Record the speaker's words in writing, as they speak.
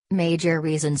Major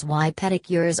reasons why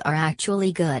pedicures are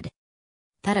actually good.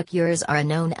 Pedicures are a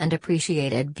known and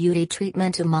appreciated beauty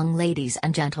treatment among ladies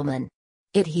and gentlemen.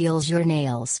 It heals your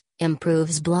nails,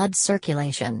 improves blood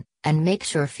circulation, and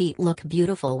makes your feet look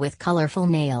beautiful with colorful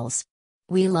nails.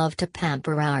 We love to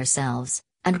pamper ourselves,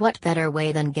 and what better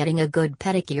way than getting a good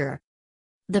pedicure?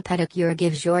 The pedicure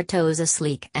gives your toes a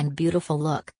sleek and beautiful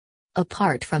look.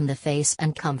 Apart from the face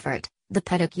and comfort, the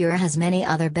pedicure has many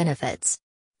other benefits.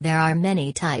 There are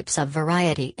many types of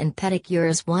variety in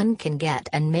pedicures one can get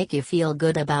and make you feel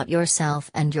good about yourself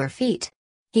and your feet.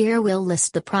 Here we'll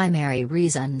list the primary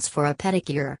reasons for a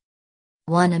pedicure.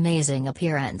 1. Amazing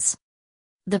appearance.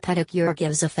 The pedicure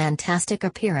gives a fantastic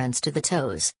appearance to the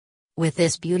toes. With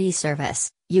this beauty service,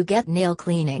 you get nail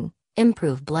cleaning,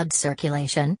 improve blood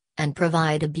circulation, and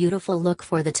provide a beautiful look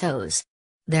for the toes.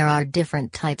 There are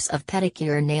different types of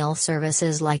pedicure nail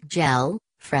services like gel,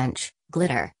 French,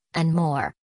 glitter, and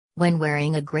more. When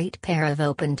wearing a great pair of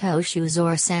open-toe shoes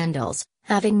or sandals,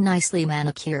 having nicely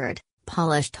manicured,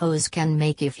 polished toes can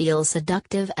make you feel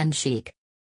seductive and chic.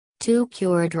 2.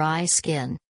 Cure dry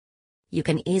skin. You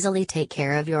can easily take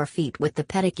care of your feet with the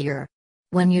pedicure.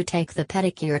 When you take the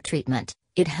pedicure treatment,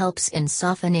 it helps in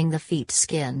softening the feet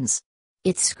skins.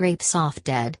 It scrapes off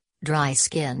dead, dry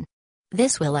skin.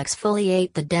 This will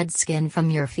exfoliate the dead skin from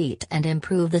your feet and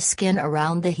improve the skin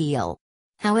around the heel.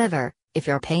 However, if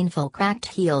your painful cracked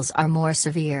heels are more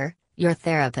severe, your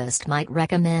therapist might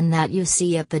recommend that you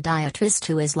see a podiatrist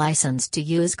who is licensed to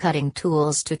use cutting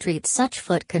tools to treat such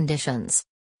foot conditions.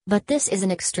 But this is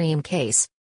an extreme case.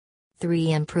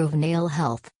 3. Improve nail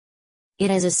health.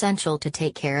 It is essential to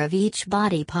take care of each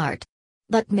body part.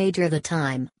 But major the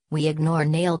time, we ignore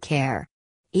nail care.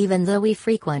 Even though we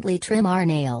frequently trim our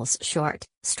nails short,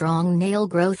 strong nail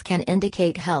growth can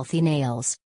indicate healthy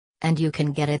nails. And you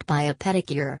can get it by a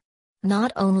pedicure.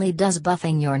 Not only does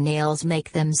buffing your nails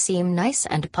make them seem nice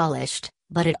and polished,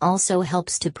 but it also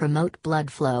helps to promote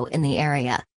blood flow in the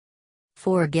area.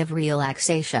 4. Give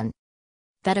relaxation.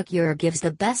 Pedicure gives the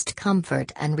best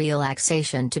comfort and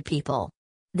relaxation to people.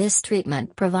 This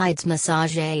treatment provides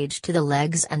massage aid to the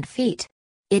legs and feet.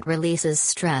 It releases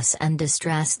stress and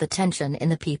distress the tension in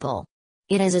the people.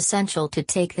 It is essential to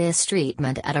take this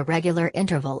treatment at a regular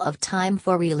interval of time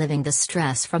for reliving the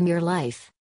stress from your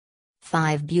life.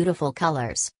 5. Beautiful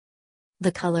colors.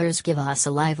 The colors give us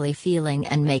a lively feeling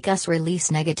and make us release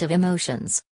negative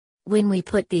emotions. When we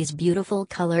put these beautiful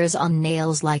colors on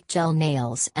nails like gel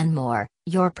nails and more,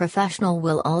 your professional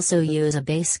will also use a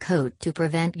base coat to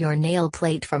prevent your nail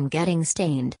plate from getting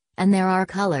stained, and there are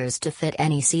colors to fit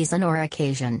any season or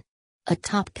occasion. A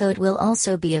top coat will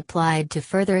also be applied to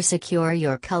further secure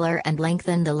your color and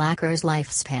lengthen the lacquer's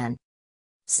lifespan.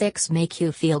 6. Make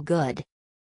you feel good.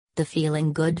 The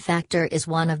feeling good factor is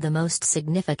one of the most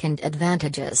significant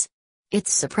advantages.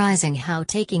 It's surprising how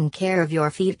taking care of your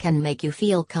feet can make you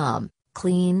feel calm,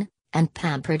 clean, and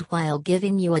pampered while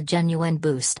giving you a genuine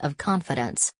boost of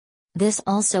confidence. This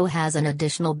also has an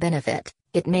additional benefit: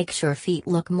 it makes your feet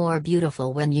look more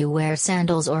beautiful when you wear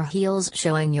sandals or heels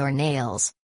showing your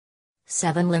nails.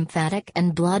 7. Lymphatic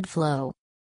and blood flow.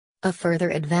 A further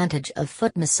advantage of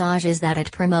foot massage is that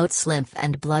it promotes lymph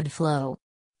and blood flow.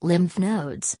 Lymph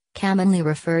nodes, commonly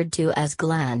referred to as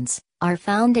glands, are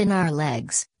found in our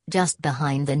legs, just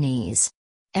behind the knees.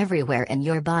 Everywhere in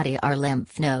your body are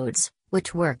lymph nodes,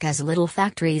 which work as little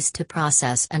factories to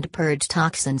process and purge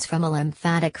toxins from a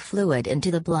lymphatic fluid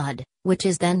into the blood, which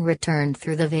is then returned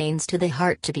through the veins to the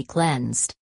heart to be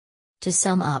cleansed. To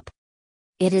sum up,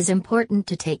 it is important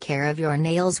to take care of your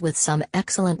nails with some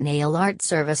excellent nail art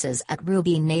services at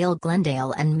Ruby Nail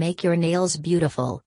Glendale and make your nails beautiful.